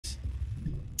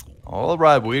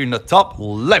Alright, we're in the top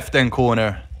left-hand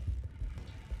corner,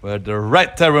 where the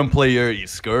red Terran player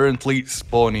is currently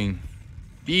spawning,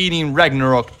 beating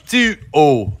Ragnarok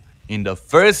 2-0 in the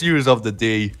first use of the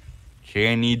day.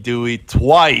 Can he do it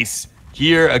twice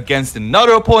here against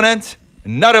another opponent,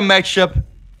 another matchup?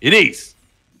 It is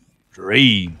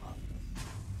Dream.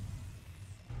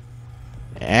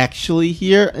 Actually,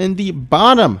 here in the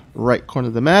bottom right corner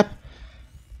of the map,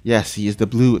 yes, he is the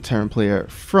blue Terran player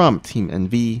from Team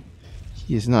NV.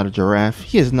 He is not a giraffe.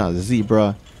 He is not a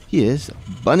zebra. He is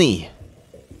Bunny.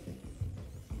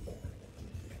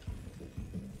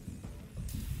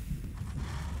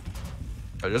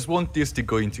 I just want this to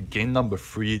go into game number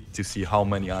 3 to see how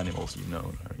many animals you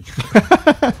know.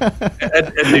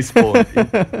 at this point.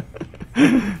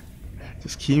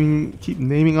 Just keep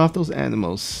naming off those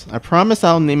animals. I promise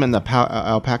I'll name an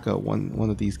alpaca one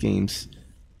of these games.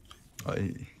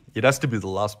 It has to be the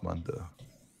last one, though.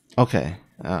 Okay,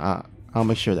 I'll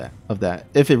make sure of that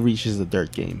if it reaches the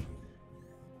dirt game.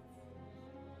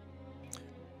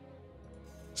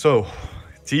 So,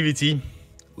 TVT,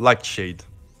 Light Shade.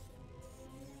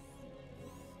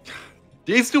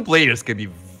 These two players can be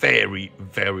very,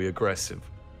 very aggressive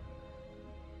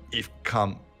if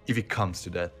it comes to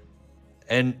that.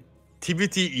 And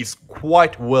TVT is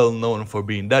quite well known for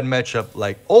being that matchup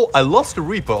like, oh, I lost the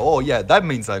Reaper. Oh, yeah, that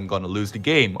means I'm gonna lose the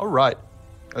game. All right,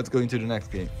 let's go into the next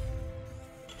game.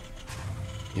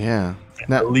 Yeah.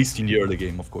 At least in the early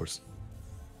game, of course.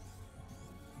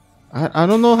 I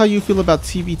don't know how you feel about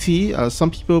TVT.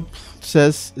 Some people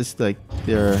says it's like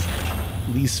their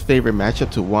least favorite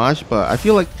matchup to watch, but I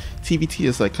feel like TVT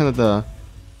is like kind of the...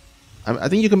 I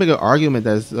think you can make an argument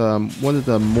that's one of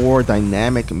the more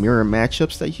dynamic mirror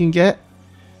matchups that you can get.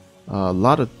 A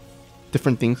lot of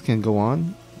different things can go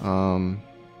on.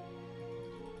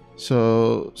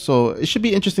 So it should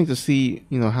be interesting to see,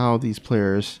 you know, how these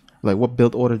players, like what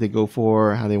build order they go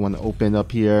for, how they want to open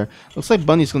up here. Looks like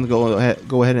Bunny's going to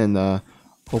go ahead and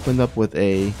open up with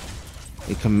a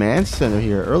command center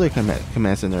here, early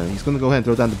command center. He's going to go ahead and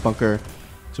throw down the bunker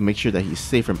to make sure that he's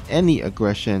safe from any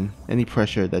aggression, any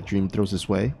pressure that Dream throws his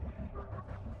way.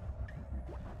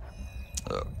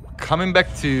 Coming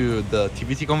back to the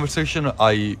TVT conversation,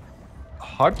 I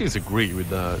hardly disagree with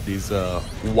this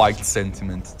white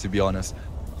sentiment, to be honest.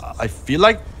 I feel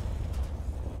like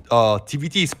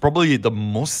TVT is probably the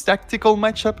most tactical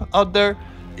matchup out there.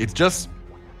 It's just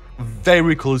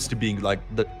very close to being like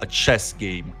a chess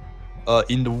game.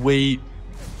 In the way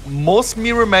most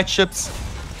mirror matchups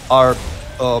are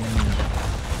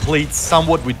played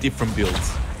somewhat with different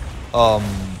builds.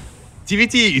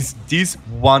 TVT is this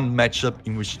one matchup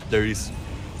in which there is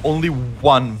only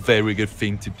one very good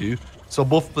thing to do. So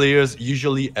both players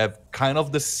usually have kind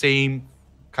of the same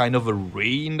kind of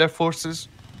array in their forces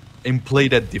and play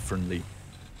that differently,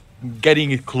 getting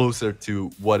it closer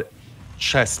to what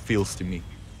chess feels to me.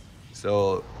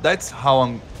 So that's how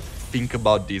I'm think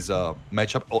about this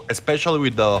matchup, especially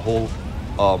with the whole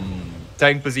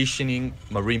tank positioning,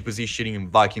 marine positioning, and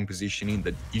Viking positioning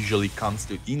that usually comes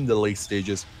to in the late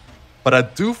stages. But I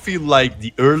do feel like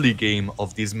the early game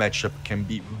of this matchup can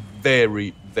be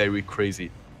very, very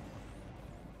crazy.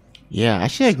 Yeah,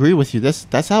 actually I agree with you.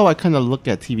 That's how I kind of look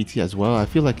at TVT as well. I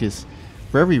feel like it's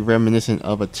very reminiscent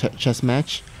of a chess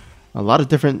match. A lot of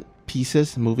different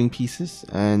pieces, moving pieces,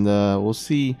 and we'll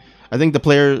see. I think the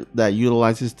player that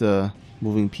utilizes the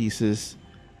moving pieces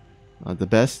the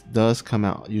best does come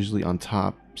out usually on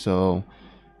top. So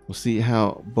we'll see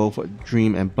how both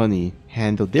Dream and Bunny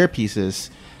handle their pieces.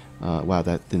 Wow,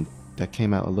 that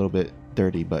came out a little bit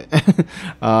dirty, but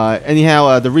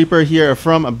anyhow, the Reaper here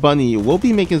from Bunny will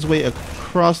be making his way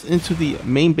across into the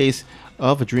main base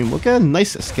of Dream. Look at a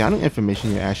nice scouting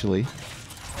information here, actually.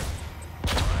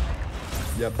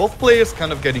 Yeah, both players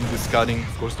kind of getting this scouting.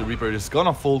 Of course, the Reaper is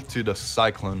gonna fall to the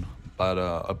Cyclone, but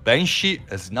a Banshee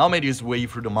has now made his way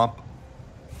through the map.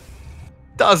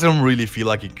 Doesn't really feel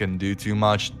like it can do too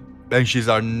much. Banshees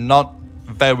are not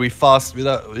very fast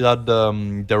without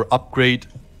their upgrade,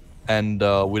 and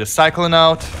with a Cyclone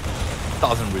out,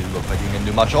 doesn't really look like it can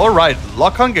do much. All right,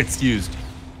 lock-on gets used.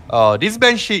 This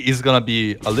Banshee is gonna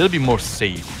be a little bit more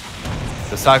safe.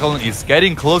 The Cyclone is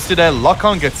getting close to that.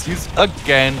 Lock-on gets used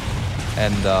again.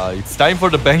 And it's time for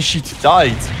the Banshee to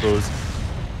die, I suppose.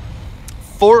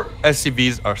 4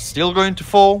 SCVs are still going to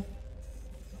fall.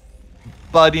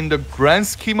 But in the grand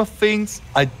scheme of things,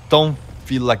 I don't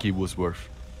feel like it was worth.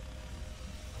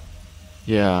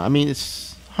 Yeah, I mean,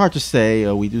 it's hard to say.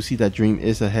 We do see that Dream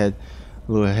is a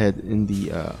little ahead in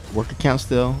the worker count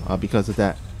still because of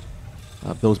that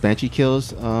those Banshee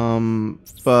kills.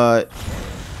 But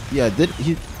yeah,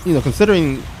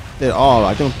 considering at all.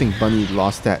 I don't think Bunny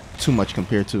lost that too much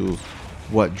compared to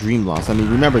what Dream lost. I mean,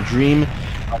 remember Dream,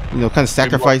 kind of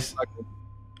sacrificed.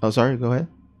 Oh, sorry. Go ahead.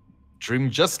 Dream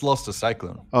just lost a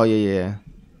Cyclone. Oh yeah.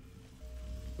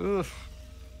 Oof.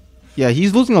 Yeah,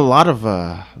 he's losing a lot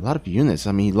of units.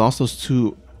 I mean, he lost those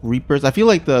 2 Reapers. I feel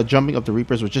like the jumping of the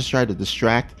Reapers was just trying to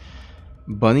distract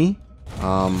Bunny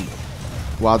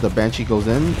while the Banshee goes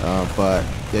in. But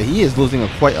yeah, he is losing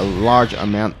quite a large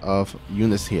amount of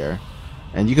units here,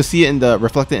 and you can see it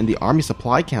reflected in the army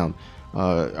supply count.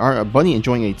 Bunny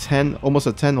enjoying almost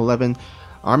a 10-11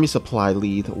 army supply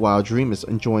lead, while Dream is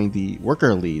enjoying the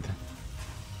worker lead.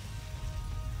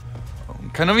 I'm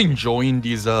kind of enjoying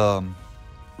these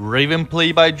Raven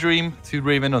play by Dream. 2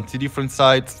 Raven on 2 different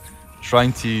sides,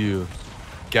 trying to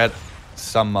get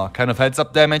some kind of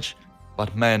heads-up damage.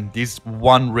 But man, this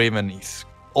 1 Raven is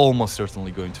almost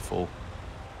certainly going to fall.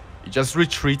 He just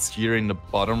retreats here in the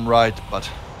bottom right, but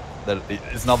that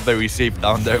is not very safe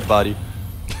down there, buddy.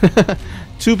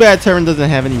 Too bad Terran doesn't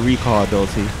have any recall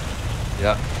ability.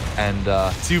 Yeah, and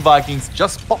 2 Vikings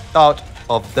just popped out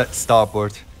of that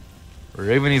starport.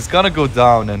 Raven is gonna go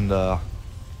down, and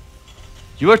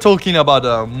you were talking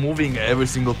about moving every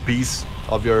single piece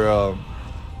of your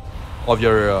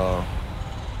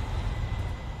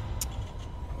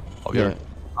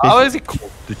how is it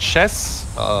called? The chess?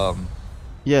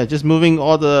 Yeah, just moving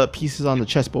all the pieces on the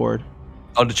chessboard.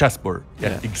 On the chessboard,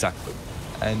 yeah. Exactly.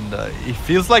 And it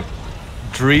feels like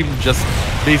Dream just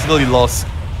basically lost,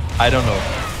 I don't know,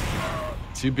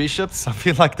 2 bishops,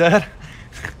 something like that.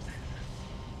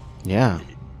 Yeah.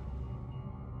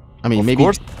 I mean, of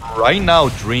course, right now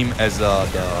Dream has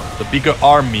the bigger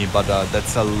army, but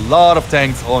that's a lot of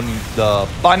tanks on the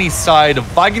Bunny side. The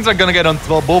Vikings are gonna get on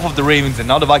both of the Ravens, and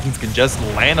now the Vikings can just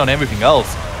land on everything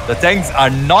else. The tanks are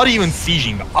not even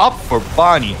sieging up for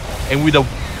Bunny, and with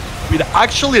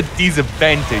actually a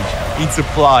disadvantage in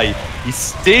supply,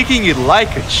 he's taking it like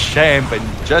a champ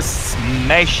and just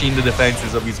smashing the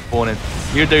defenses of his opponent.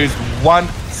 Here there is 1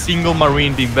 single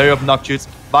Marine being very obnoxious.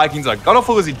 Vikings are gonna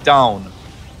focus it down.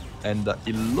 And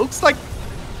it looks like,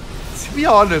 to be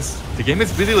honest, the game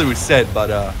is basically reset, but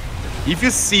if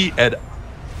you see at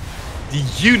the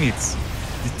units,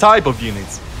 the type of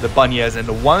units that Bunny has and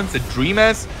the ones that Dream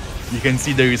has, you can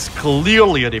see there is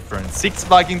clearly a difference. 6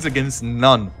 Vikings against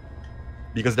none.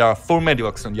 Because there are 4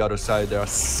 Medivacs on the other side, there are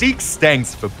 6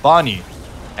 tanks for Bunny.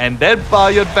 And that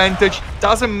bio advantage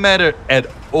doesn't matter at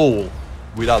all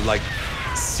without like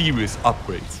serious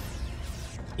upgrades.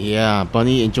 Yeah,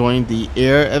 Bunny enjoying the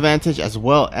air advantage as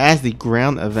well as the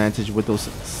ground advantage with those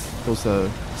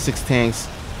 6 tanks.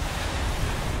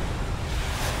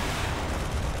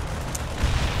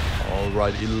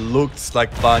 Alright, it looks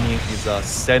like Bunny is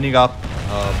setting up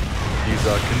his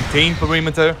contained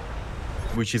perimeter,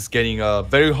 which is getting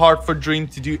very hard for Dream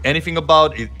to do anything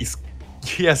about.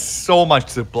 He has so much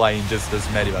supply in just those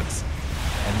Medivacs,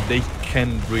 and they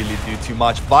can't really do too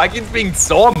much. Vikings being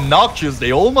so obnoxious,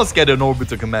 they almost get an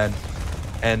orbital command.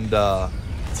 And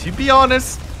to be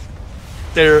honest,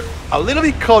 they're a little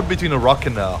bit caught between a rock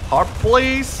and a hard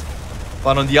place.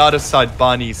 But on the other side,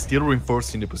 Bunny is still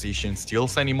reinforcing the position, still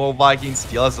sending more Vikings,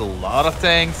 still has a lot of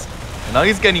tanks. And now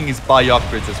he's getting his bio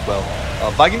upgrades as well.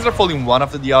 Vikings are falling one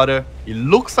after the other. It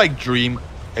looks like Dream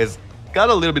has got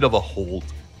a little bit of a hold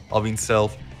of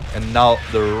himself. And now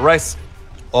the rest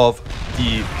of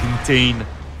the contain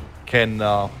can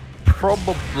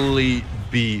probably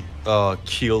be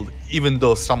killed, even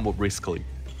though somewhat riskily.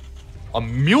 A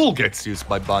mule gets used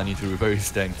by Bunny to repair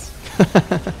his tanks.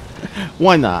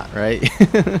 Why not, right?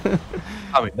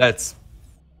 I mean, that's...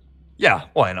 yeah,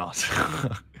 why not?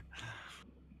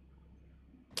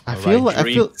 I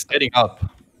feel setting up.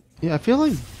 Yeah, I feel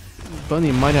like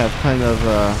Bunny might have kind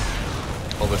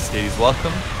of overstayed his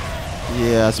welcome.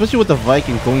 Yeah, especially with the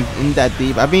Viking going in that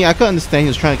deep. I mean, I could understand he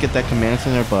was trying to get that command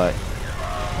center, but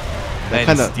that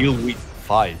kind of still weak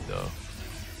fight though.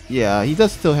 Yeah, he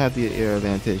does still have the air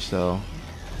advantage, so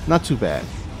not too bad.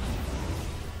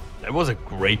 That was a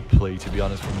great play, to be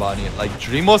honest, from Bunny. Like,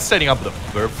 Dream was setting up the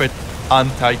perfect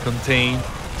anti-contain,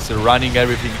 surrounding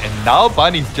everything, and now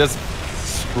Bunny's just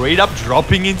straight up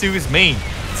dropping into his main.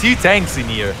 2 tanks in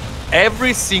here.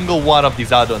 Every single one of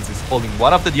these add-ons is falling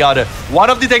one after the other. One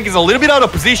of the tanks is a little bit out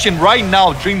of position right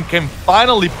now. Dream can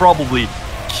finally probably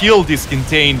kill this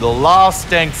contain. The last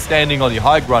tank standing on the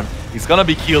high ground is gonna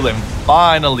be killed, and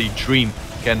finally Dream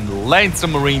can land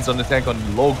some Marines on the tank on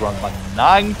the low ground. But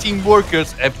 19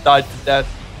 workers have died to that.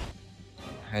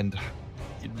 And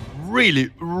it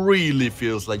really, really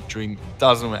feels like Dream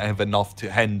doesn't have enough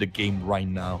to end the game right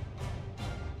now.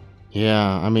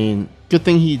 Yeah, I mean, good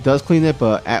thing he does clean it,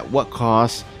 but at what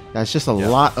cost? That's just a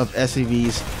lot of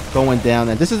SCVs going down,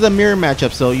 and this is a mirror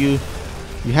matchup, so you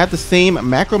have the same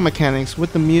macro mechanics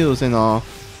with the mules and all,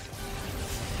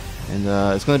 and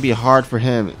it's going to be hard for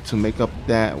him to make up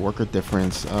that worker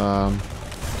difference.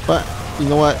 But you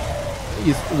know what?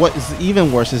 What is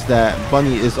even worse is that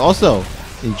Bunny is also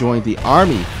enjoying the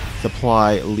army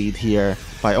supply lead here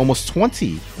by almost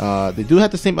 20. They do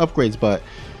have the same upgrades, but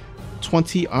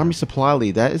 20 army supply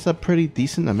lead, that is a pretty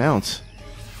decent amount.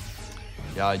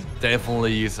 Yeah, it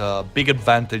definitely is a big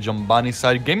advantage on Bunny's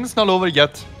side. Game is not over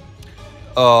yet.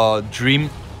 Dream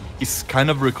is kind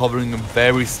of recovering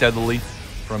very steadily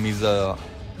from his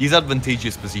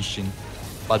disadvantageous position.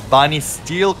 But Bunny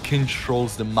still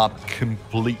controls the map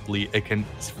completely. It can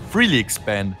freely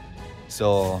expand.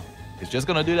 So he's just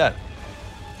gonna do that.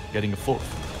 Getting a 4th.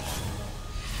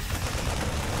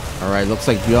 Alright, looks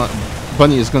like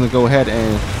Bunny is gonna go ahead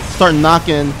and start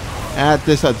knocking at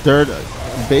this third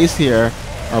base here.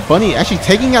 Bunny actually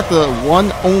taking out the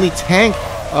one only tank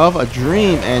of a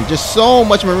Dream, and just so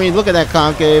much Marine. Look at that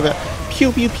concave.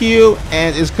 Pew pew pew,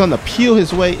 and is gonna pew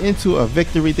his way into a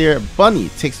victory there. Bunny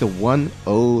takes the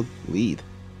 1-0 lead.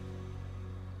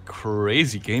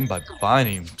 Crazy game by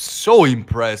Bunny. I'm so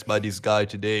impressed by this guy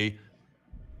today.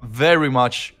 Very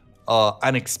much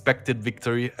unexpected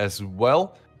victory as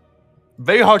well.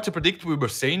 Very hard to predict, we were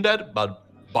saying that, but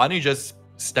Bunny just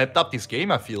stepped up this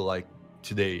game, I feel like,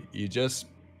 today.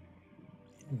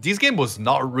 This game was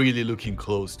not really looking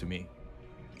close to me.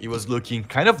 It was looking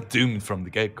kind of doomed from the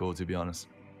get-go, to be honest.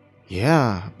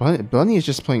 Yeah, Bunny is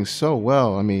just playing so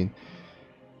well. I mean,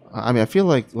 I feel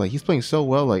like he's playing so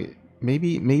well. Like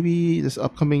maybe this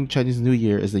upcoming Chinese New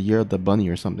Year is the year of the bunny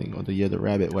or something, or the year of the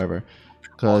rabbit, whatever.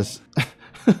 Because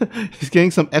he's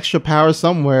getting some extra power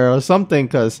somewhere or something.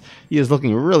 Because he is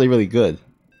looking really, really good.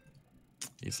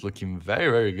 He's looking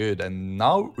very, very good. And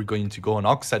now we're going to go on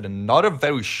Oxide, another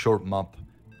very short map.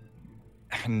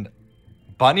 And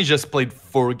Bunny just played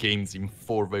 4 games in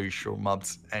 4 very short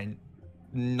maps, and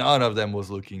none of them was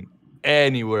looking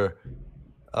anywhere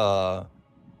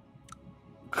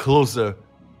closer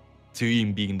to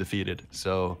him being defeated.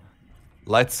 So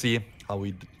let's see how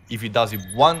if he does it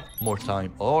one more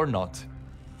time or not.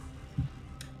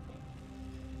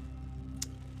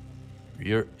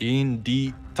 We're in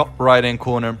the top right-hand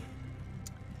corner,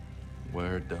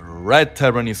 where the red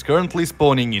Terran is currently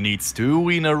spawning. He needs 2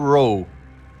 in a row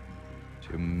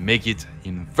to make it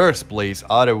in first place.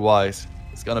 Otherwise,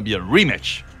 it's gonna be a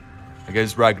rematch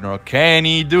against Ragnarok. Can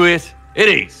he do it? It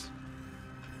is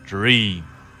Dream.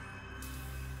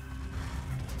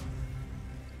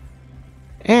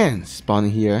 And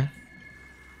spawning here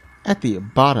at the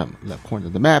bottom left corner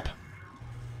of the map,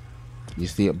 you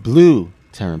see a blue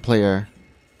Terran player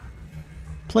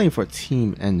playing for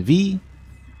Team NV.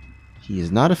 He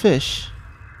is not a fish.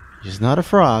 He is not a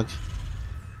frog.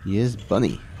 He is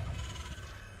Bunny.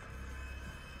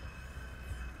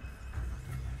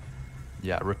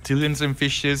 Yeah, reptilians and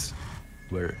fishes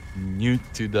were new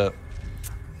to the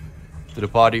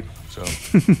party, so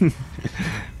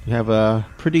we have a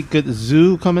pretty good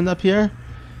zoo coming up here.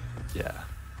 Yeah.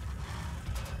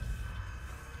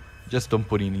 Just don't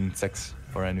put in insects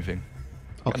or anything.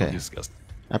 Okay. Kind of disgusting.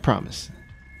 I promise.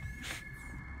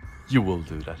 You will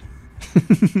do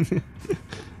that.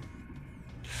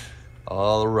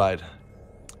 All right.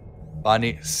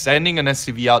 Bunny sending an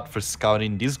SCV out for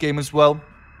scouting this game as well.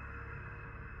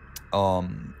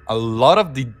 A lot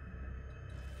of the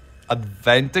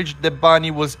advantage that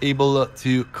Bunny was able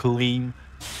to claim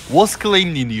was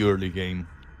claimed in the early game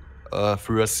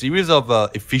through a series of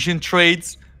efficient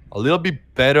trades, a little bit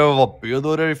better of a build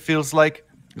order, it feels like,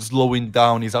 slowing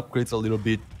down his upgrades a little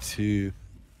bit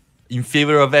in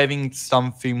favor of having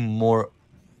something more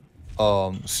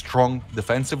strong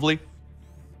defensively.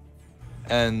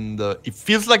 And it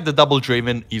feels like the double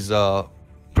Draven is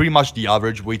pretty much the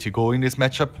average way to go in this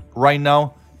matchup right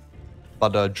now.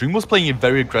 But Dream was playing it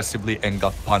very aggressively and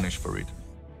got punished for it.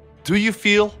 Do you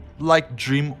feel like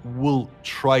Dream will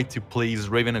try to play his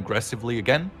Raven aggressively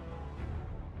again?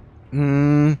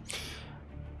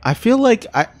 I feel like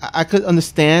I could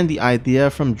understand the idea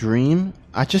from Dream.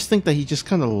 I just think that he just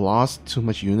kind of lost too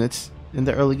much units in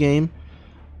the early game.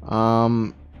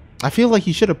 I feel like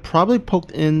he should have probably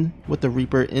poked in with the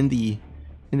Reaper in the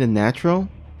natural.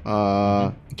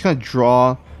 Kind of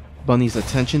draw Bunny's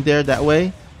attention there that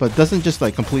way, but doesn't just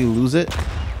like completely lose it.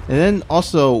 And then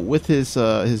also with his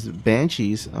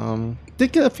Banshees,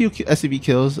 did get a few SCV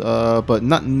kills, but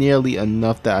not nearly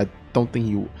enough that I don't think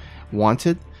he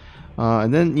wanted.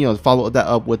 And then, you know, follow that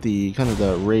up with the kind of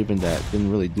the Raven that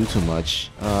didn't really do too much.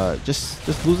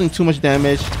 Just losing too much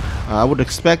damage. I would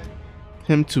expect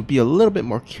him to be a little bit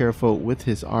more careful with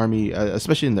his army,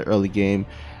 especially in the early game,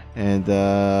 and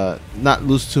not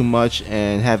lose too much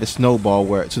and have it snowball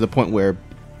where to the point where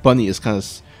Bunny is kind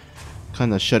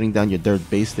of shutting down your third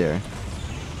base there.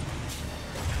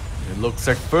 It looks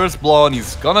like first blood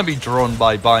is gonna be drawn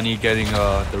by Bunny, getting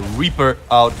the Reaper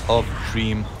out of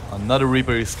Dream. Another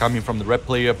Reaper is coming from the red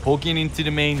player, poking into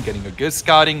the main, getting a good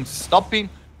scouting, stopping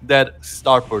that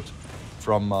starport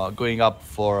from going up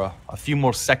for a few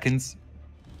more seconds.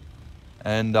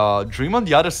 And Dream on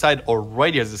the other side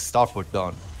already has a starport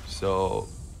done. So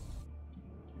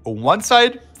on one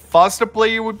side, faster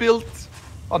player we built.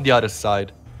 On the other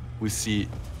side, we see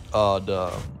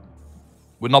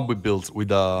not with builds, with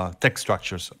tech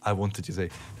structures, I wanted to say.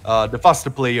 The faster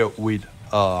player with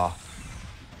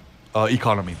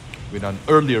economy, with an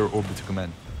earlier orbital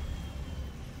command.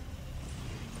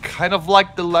 Kind of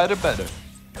like the latter better.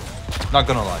 Not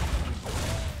gonna lie.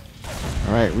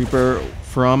 Alright, Reaper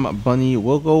from Bunny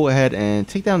will go ahead and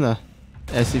take down the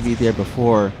SCV there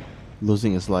before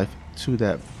losing his life to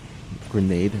that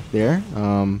grenade there.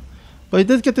 But he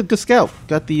did get the good scout.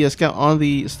 Got the scout on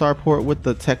the starport with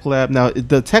the tech lab. Now,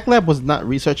 the tech lab was not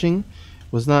researching,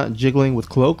 was not jiggling with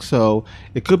cloak, so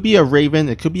it could be a Raven,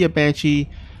 it could be a Banshee.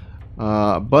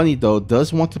 Bunny, though,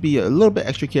 does want to be a little bit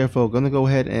extra careful. Gonna go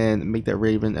ahead and make that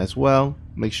Raven as well.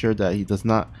 Make sure that he does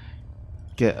not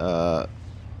get caught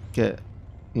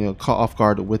off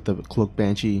guard with the cloak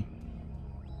Banshee.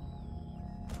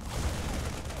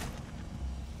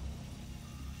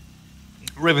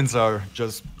 Ravens are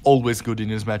just always good in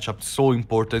this matchup. So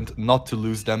important not to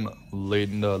lose them late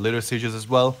in the later stages as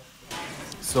well.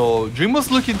 So Dream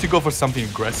was looking to go for something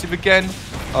aggressive again.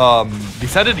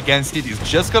 Decided against it. He's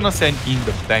just gonna send in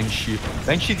the Banshee.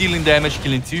 Banshee dealing damage,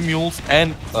 killing 2 mules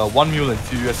and 1 mule and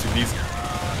 2 SUVs.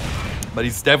 But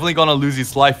he's definitely gonna lose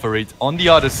his life for it. On the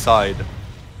other side,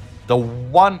 the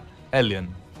one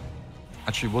alien,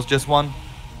 actually it was just one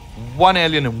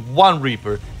alien and 1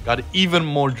 Reaper got even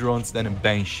more drones than a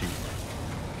Banshee.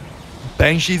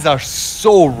 Banshees are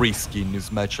so risky in this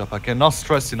matchup. I cannot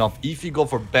stress enough. If you go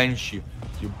for Banshee,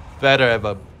 you better have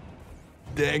a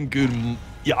dang good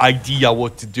idea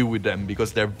what to do with them,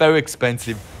 because they're very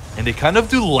expensive and they kind of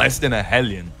do less than a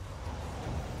Hellion.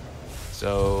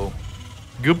 So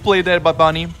good play there by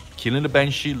Bunny, killing the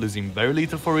Banshee, losing very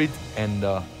little for it, and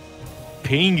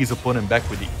paying his opponent back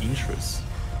with the interest.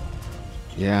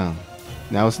 Yeah.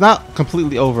 Now, it's not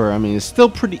completely over. I mean, it's still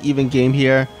pretty even game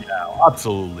here. Yeah,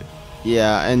 absolutely.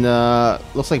 Yeah, and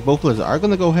looks like both players are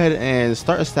going to go ahead and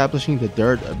start establishing the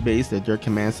dirt base, the dirt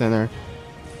command center.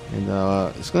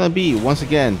 And it's going to be, once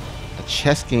again, a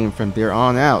chess game from there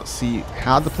on out. See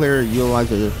how the player utilize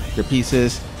their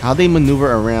pieces, how they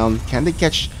maneuver around. Can they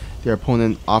catch their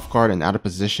opponent off guard and out of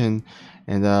position?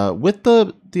 And with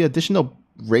the additional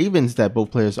Ravens that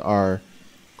both players are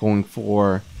going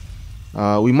for,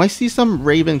 we might see some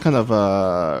Raven kind of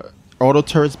auto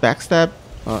turrets backstab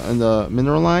in the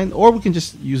mineral line, or we can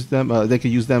just use them. They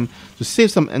could use them to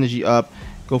save some energy up,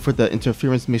 go for the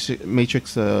interference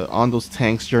matrix on those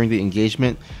tanks during the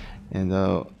engagement, and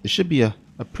it should be a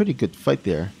pretty good fight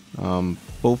there.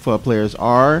 Both players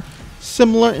are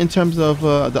similar in terms of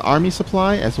the army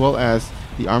supply as well as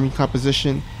the army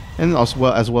composition, and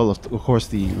also as well of course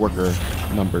the worker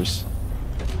numbers.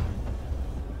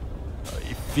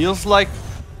 Feels like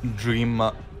Dream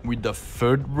with the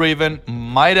 3rd Raven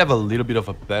might have a little bit of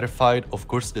a better fight. Of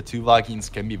course, the 2 Vikings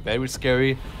can be very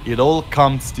scary. It all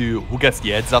comes to who gets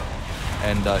the heads up.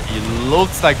 And it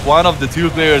looks like one of the 2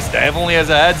 players definitely has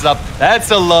a heads up.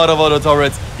 That's a lot of auto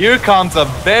turrets. Here comes a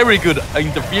very good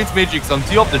interference matrix on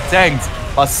 2 of the tanks.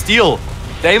 But still,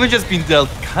 damage has been dealt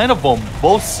kind of on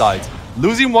both sides.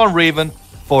 Losing 1 Raven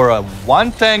for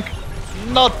 1 tank,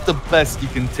 not the best you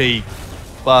can take.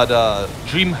 But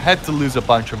Dream had to lose a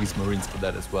bunch of his Marines for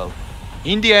that as well.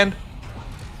 In the end,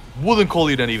 wouldn't call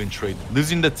it an even trade.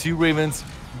 Losing the 2 Ravens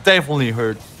definitely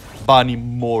hurt Bunny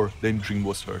more than Dream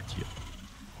was hurt here.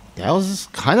 That was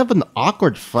kind of an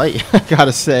awkward fight, I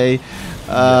gotta say.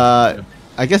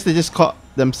 I guess they just caught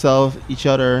themselves each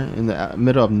other in the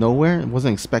middle of nowhere. I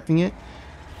wasn't expecting it.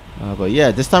 But yeah,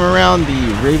 this time around,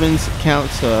 the Ravens count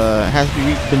has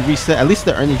been reset, at least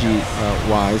the energy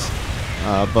wise.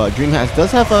 But Dreamhack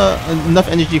does have enough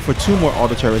energy for 2 more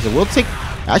auto turrets. It will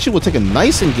take a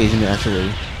nice engagement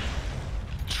actually.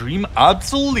 Dream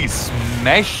absolutely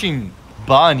smashing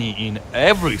Bunny in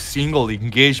every single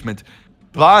engagement.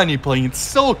 Bunny playing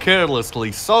so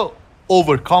carelessly, so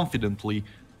overconfidently,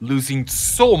 losing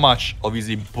so much of his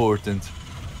important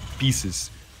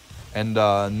pieces. And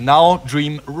now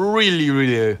Dream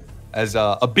really has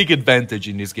a big advantage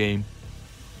in this game.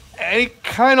 And it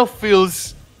kind of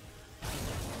feels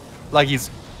like he's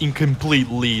in complete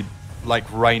lead, like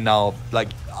right now. Like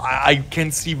I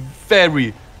can see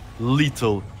very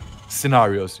little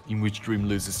scenarios in which Dream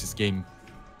loses this game.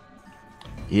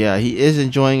 Yeah, he is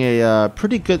enjoying a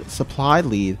pretty good supply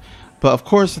lead. But of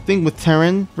course, the thing with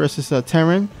Terran versus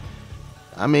Terran,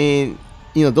 I mean,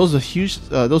 you know, those are huge.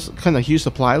 Those kind of huge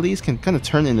supply leads can kind of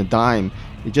turn in a dime.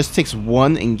 It just takes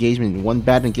one engagement, one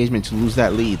bad engagement to lose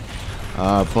that lead.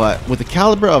 But with the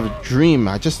caliber of Dream,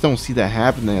 I just don't see that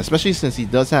happening. Especially since he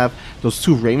does have those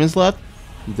 2 Ravens left.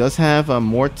 He does have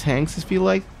more tanks, I feel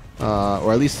like,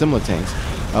 or at least similar tanks.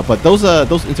 But those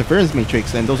interference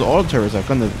matrix and those auto turrets are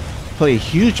going to play a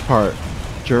huge part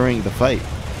during the fight.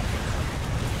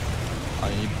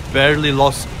 He barely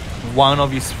lost one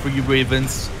of his 3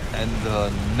 Ravens,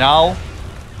 and now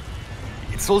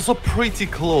it's also pretty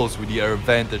close with the air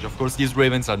advantage. Of course, these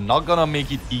Ravens are not gonna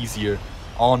make it easier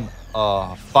on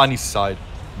Bunny's side.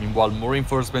 Meanwhile, more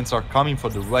reinforcements are coming for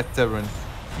the Red Terran.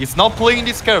 He's not playing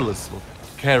this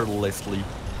carelessly,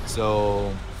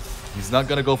 so he's not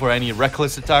gonna go for any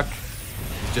reckless attack.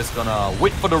 He's just gonna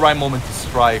wait for the right moment to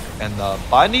strike, and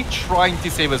Bunny trying to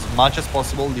save as much as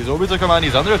possible. His orbital command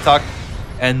is under attack,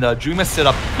 and Dream has set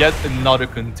up yet another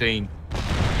contain.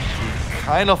 It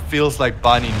kind of feels like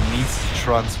Bunny needs to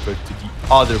transfer to the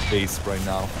other base right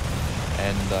now,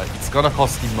 and it's gonna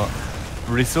cost him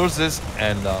resources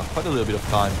and quite a little bit of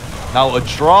time. Now a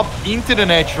drop into the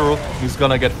natural, he's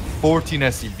gonna get 14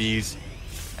 SCVs,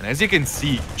 and as you can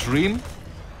see, Dream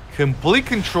complete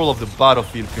control of the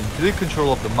battlefield, complete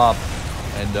control of the map,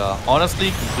 and honestly,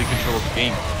 complete control of the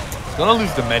game. He's gonna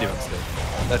lose the medivacs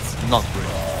though. That's not great.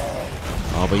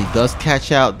 Oh, but he does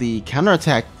catch out the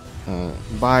counterattack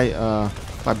by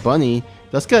Bunny.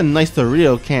 Does get a nice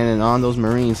Dorito cannon on those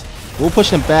Marines. We'll push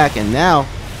them back, and now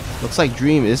looks like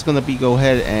Dream is gonna go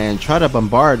ahead and try to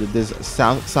bombard this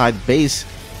south side base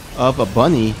of a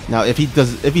Bunny. Now, if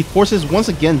he forces once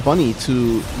again Bunny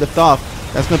to lift off,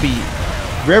 that's gonna be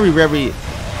very, very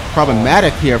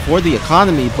problematic here for the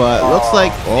economy. But looks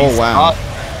like, oh wow,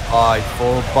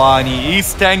 for Bunny,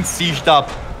 his tank sieged up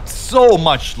so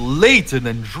much later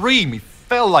than Dream. It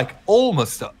felt like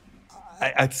almost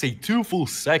I'd say 2 full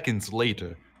seconds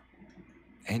later,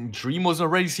 and Dream was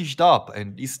already sieged up,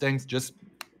 and these tanks just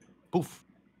poof,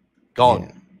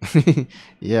 gone. Yeah.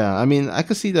 Yeah, I mean, I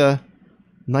could see the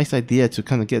nice idea to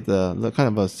kind of get the kind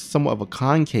of a somewhat of a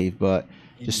concave, but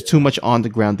just too much on the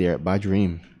ground there by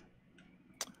Dream.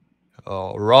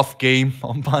 Rough game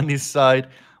on Bunny's side.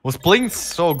 Was playing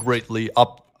so greatly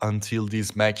up until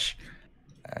this match,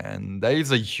 and that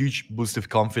is a huge boost of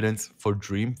confidence for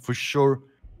Dream for sure,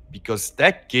 because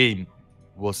that game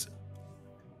was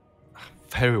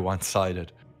very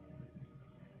one-sided.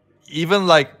 Even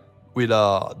like with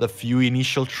the few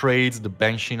initial trades, the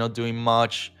Banshee not doing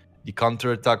much, the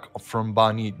counterattack from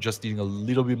Bunny just doing a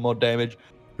little bit more damage.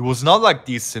 It was not like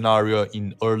this scenario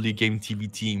in early game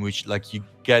TVT in which like you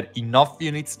get enough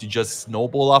units to just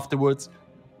snowball afterwards.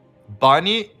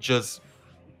 Bunny just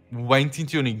went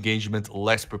into an engagement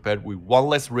less prepared with 1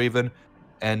 less Raven,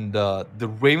 and the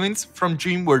Ravens from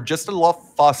Dream were just a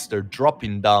lot faster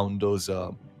dropping down those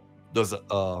turrets.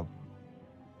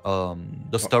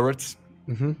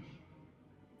 Mm-hmm.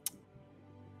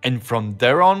 And from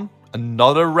there on,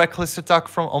 another reckless attack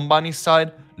from on Bunny's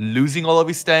side, losing all of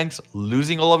his tanks,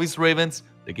 losing all of his Ravens.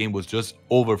 The game was just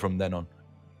over from then on.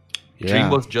 Yeah. Dream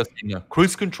was just in a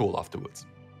cruise control afterwards.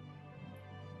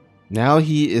 Now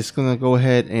he is going to go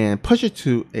ahead and push it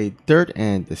to a third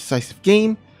and decisive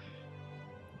game.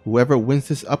 Whoever wins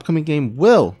this upcoming game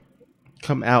will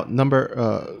come out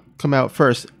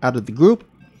first out of the group.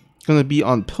 It's going to be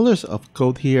on Pillars of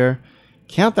Gold here.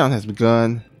 Countdown has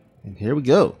begun, and here we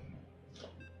go.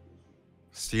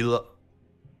 Still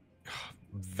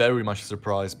very much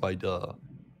surprised by the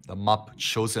map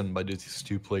chosen by these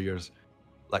 2 players.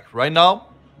 Like right now,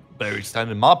 very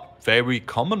standard map, very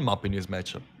common map in this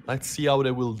matchup. Let's see how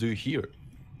they will do here.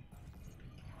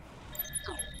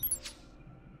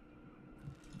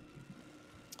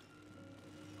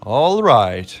 All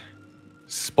right,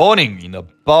 spawning in the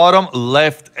bottom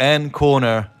left hand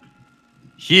corner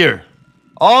here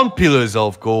on Pillars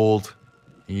of Gold.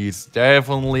 He's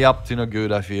definitely up to no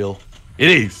good, I feel. It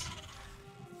is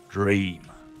Dream.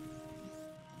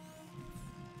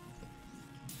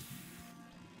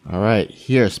 Alright,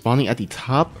 here, spawning at the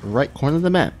top right corner of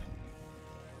the map.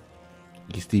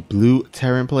 He's the blue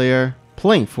Terran player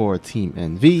playing for Team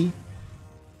NV.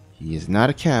 He is not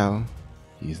a cow.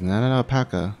 He is not an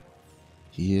alpaca.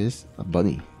 He is a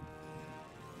bunny.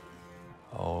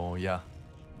 Oh, yeah.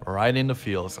 Right in the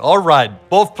fields. All right,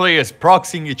 both players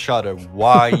proxying each other.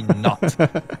 Why not?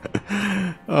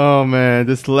 Oh man,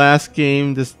 this last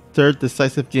game, this third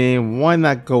decisive game. Why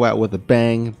not go out with a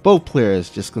bang? Both players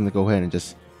just gonna go ahead and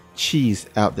just cheese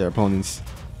out their opponents.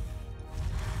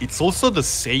 It's also the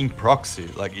same proxy.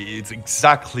 Like, it's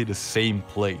exactly the same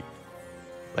play.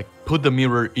 Like, put the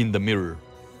mirror in the mirror.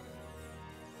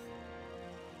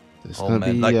 It's gonna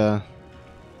be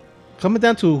coming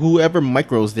down to whoever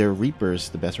micros their Reapers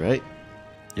the best, right?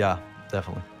 Yeah,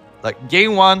 definitely. Like,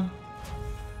 game 1,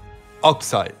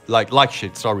 Oxide. Like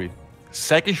shit, sorry.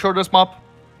 Second shortest map.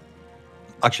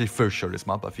 Actually, first shortest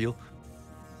map, I feel.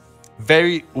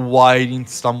 Very wide in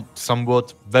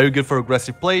somewhat. Very good for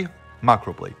aggressive play.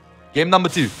 Macro play. Game number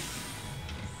 2.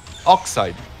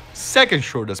 Oxide. Second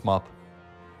shortest map.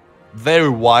 Very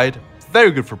wide.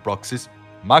 Very good for proxies.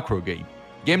 Macro game.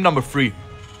 Game number 3.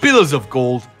 Pillars of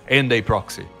Gold and a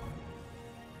proxy.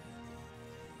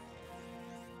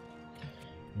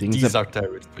 These are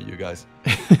terrorists for you guys.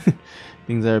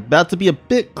 Things are about to be a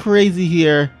bit crazy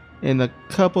here in a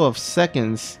couple of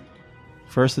seconds.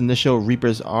 First initial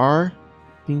Reapers are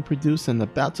being produced and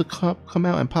about to come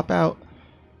out and pop out.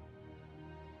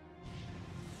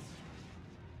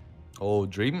 Oh,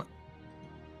 Dream.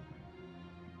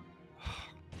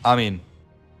 I mean,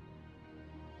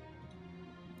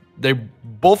 they're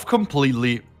both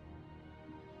completely...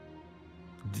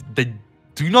 They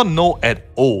do not know at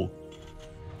all.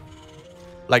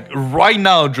 Like, right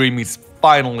now, Dream is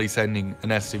finally sending an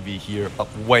SCV here, but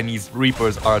when his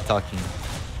Reapers are attacking.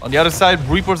 On the other side,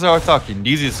 Reapers are attacking.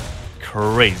 This is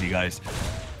crazy, guys.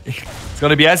 It's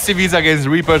gonna be SCVs against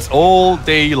Reapers all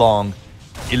day long.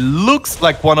 It looks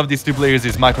like one of these two players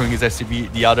is microing his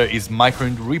SCV, the other is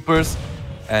microing the Reapers.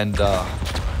 And,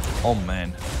 oh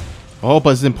man. Oh,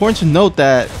 but it's important to note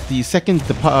that the second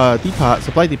supply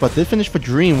depot did finish for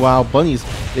Dream, while Bunnies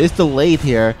is delayed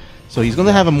here. So he's going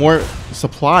to have a more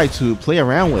supply to play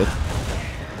around with.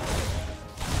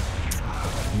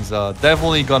 He's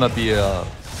definitely going to be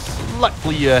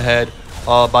slightly ahead.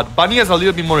 But Bunny has a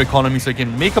little bit more economy, so he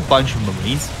can make a bunch of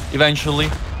Marines eventually.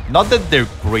 Not that they're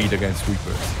great against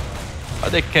Reapers,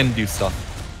 but they can do stuff.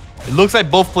 It looks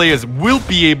like both players will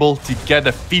be able to get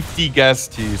a 50 gas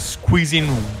to squeeze in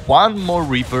one more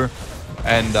Reaper.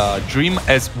 And Dream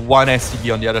has one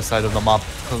SCV on the other side of the map,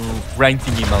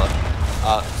 granting him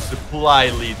a supply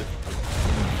lead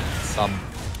in some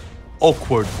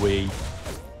awkward way.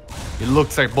 It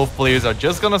looks like both players are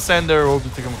just gonna send their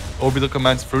orbital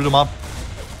commands through the map.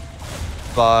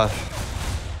 But,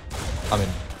 I mean,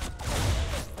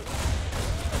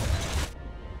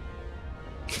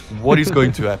 what is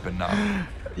going to happen now?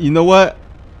 You know what?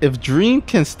 If Dream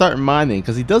can start mining,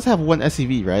 because he does have one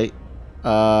SCV, right?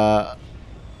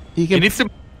 He needs some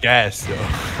gas,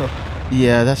 though.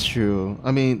 Yeah, that's true.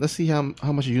 I mean, let's see how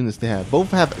much units they have.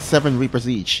 Both have 7 Reapers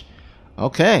each.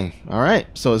 Okay, all right.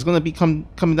 So it's gonna be coming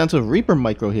down to a Reaper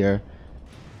micro here.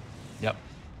 Yep.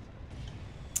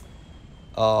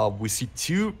 We see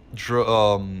two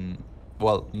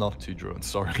well, not two drones.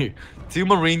 Sorry, 2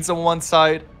 Marines on one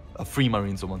side, 3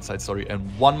 Marines on one side. Sorry,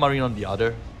 and 1 Marine on the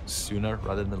other. Sooner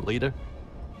rather than later,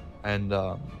 and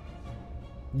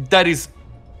that is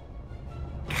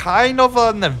kind of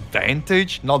an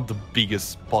advantage, not the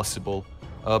biggest possible,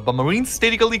 but Marines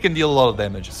statically can deal a lot of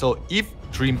damage. So if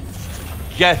Dream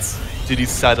gets to this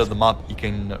side of the map, he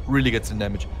can really get some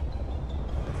damage.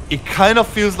 It kind of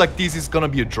feels like this is gonna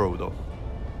be a draw, though.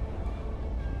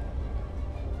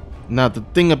 Now the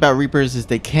thing about Reapers is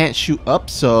they can't shoot up,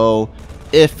 so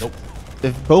if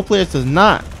both players does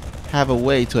not have a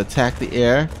way to attack the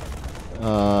air,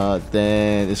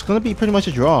 then it's gonna be pretty much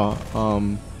a draw.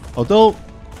 Although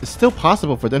it's still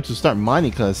possible for them to start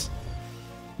mining, because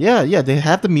yeah, they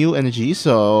have the mule energy.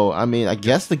 So I mean, I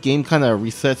guess the game kind of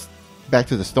resets back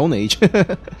to the Stone Age.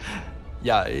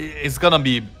 Yeah, it's gonna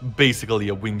be basically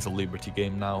a Wings of Liberty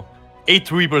game now.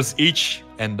 8 Reapers each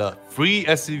and 3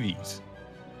 SCVs.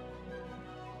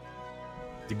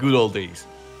 The good old days.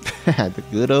 The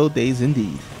good old days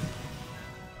indeed.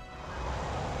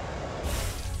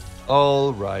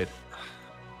 All right.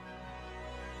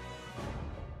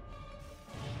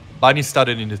 Bunny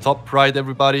started in the top right,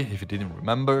 everybody, if you didn't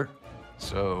remember.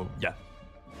 So, yeah.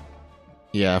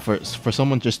 Yeah, for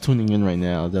someone just tuning in right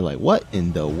now, they're like, what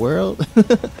in the world?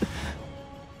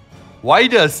 Why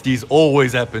does this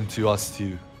always happen to us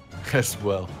too, as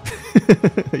well?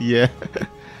 Yeah.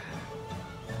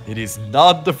 It is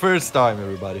not the first time,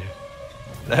 everybody.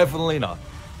 Definitely not.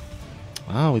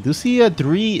 Wow, we do see a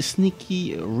 3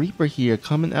 sneaky Reaper here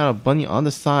coming out of Bunny on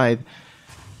the side,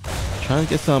 trying to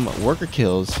get some worker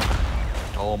kills.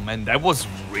 Oh man, that was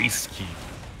risky.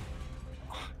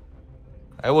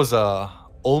 That was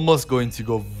almost going to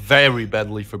go very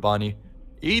badly for Bunny.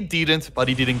 He didn't, but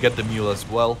he didn't get the mule as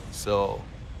well, so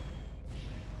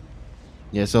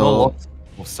Yeah, No so loss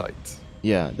of sight.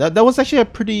 yeah, that was actually a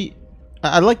pretty.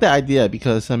 I like that idea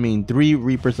because I mean, 3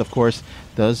 Reapers, of course,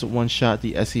 does one shot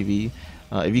the SCV.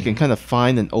 If you can kind of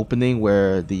find an opening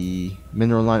where the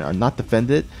mineral line are not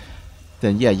defended,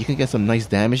 then yeah, you can get some nice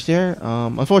damage there.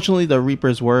 Unfortunately, the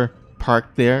Reapers were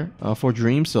parked there for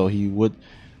Dream, so he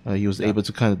was able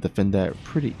to kind of defend that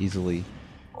pretty easily.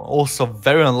 Also,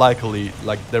 very unlikely,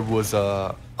 like there was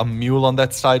a mule on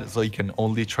that side, so you can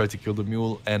only try to kill the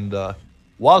mule. And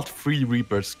while 3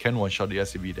 Reapers can one-shot the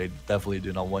SCV, they definitely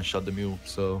do not one-shot the mule.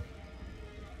 So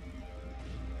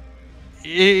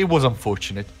it was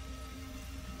unfortunate.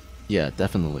 Yeah,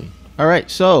 definitely. All right,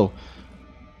 so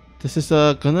this is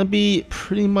gonna be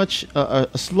pretty much a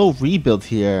slow rebuild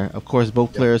here. Of course,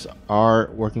 both players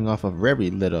are working off of very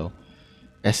little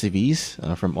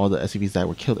SCVs from all the SCVs that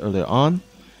were killed earlier on.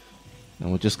 And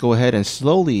we'll just go ahead and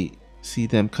slowly see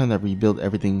them kind of rebuild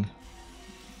everything.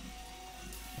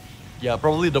 Yeah,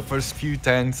 probably the first few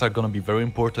tanks are going to be very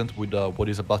important with what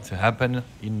is about to happen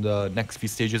in the next few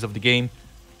stages of the game.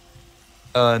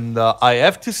 And I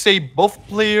have to say, both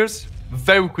players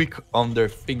very quick on their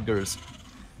fingers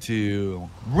to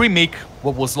remake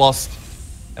what was lost.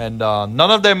 And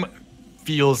none of them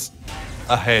feels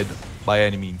ahead by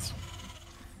any means.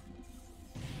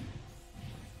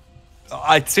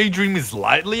 I'd say Dream is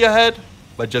slightly ahead,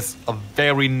 but just a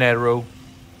very narrow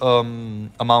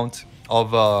amount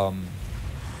of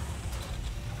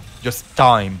just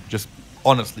time. Just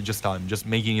honestly, just time. Just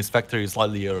making his factory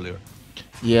slightly earlier.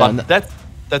 Yeah, but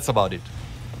that's about it.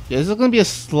 Yeah, this is going to be a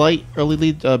slight early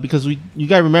lead because you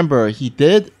gotta remember he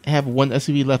did have 1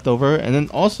 SCV left over, and then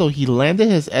also he landed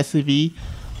his SCV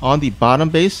on the bottom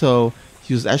base, so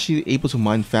he was actually able to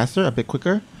mine faster, a bit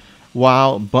quicker.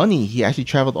 While Bunny, he actually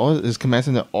traveled all his command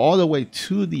center all the way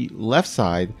to the left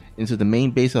side into the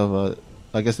main base of,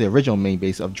 I guess the original main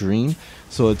base of Dream.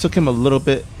 So it took him a little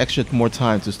bit extra more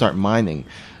time to start mining.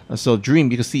 So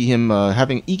Dream, you can see him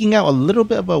eking out a little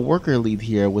bit of a worker lead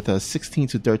here with a 16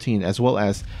 to 13, as well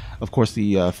as, of course,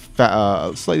 the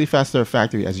slightly faster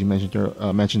factory, as you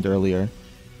mentioned earlier.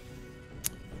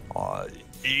 It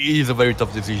is a very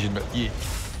tough decision.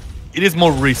 It is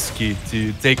more risky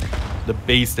to take the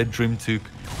base that Dream took,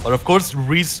 but of course,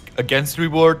 risk against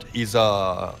reward is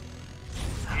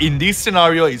in this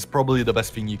scenario is probably the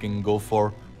best thing you can go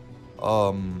for.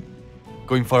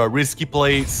 Going for a risky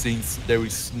play since there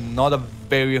is not a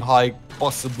very high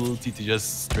possibility to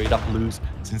just straight up lose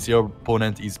since your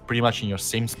opponent is pretty much in your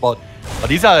same spot. But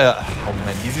these are oh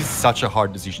man, this is such a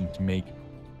hard decision to make.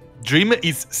 Dream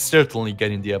is certainly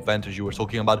getting the advantage you were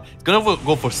talking about. It's gonna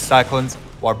go for cyclones,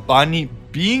 while Bunny,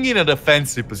 being in a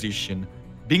defensive position,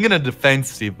 being in a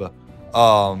defensive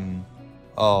kind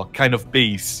of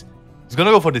base, is gonna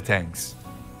go for the tanks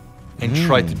and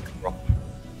try to drop.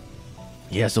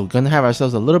 Yeah, so we're gonna have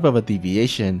ourselves a little bit of a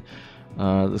deviation.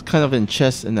 It's kind of in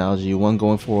chess analogy, one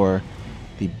going for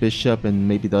the bishop and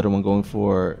maybe the other one going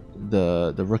for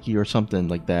the rookie or something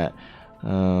like that.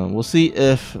 We'll see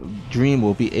if Dream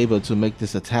will be able to make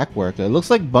this attack work. It looks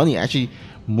like Bunny actually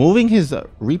moving his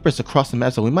Reapers across the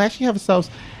map, so we might actually have ourselves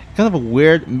kind of a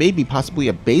weird, maybe possibly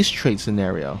a base trade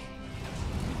scenario.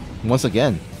 Once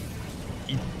again,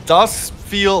 it does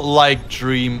feel like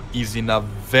Dream is in a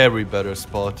very better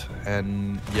spot,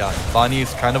 and yeah, Bunny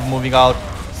is kind of moving out.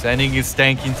 Sending his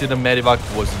tank into the medevac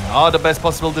was not the best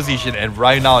possible decision, and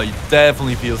right now it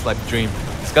definitely feels like Dream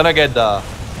is gonna get the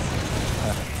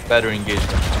better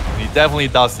engagement. He definitely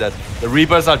does that. The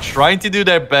Reapers are trying to do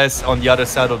their best on the other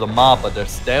side of the map, but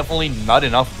there's definitely not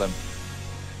enough of them.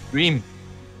 Dream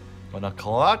gonna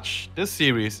clutch the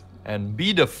series and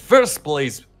be the first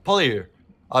place player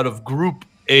out of Group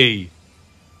A.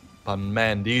 But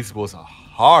man, this was a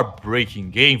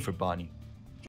heartbreaking game for Bunny.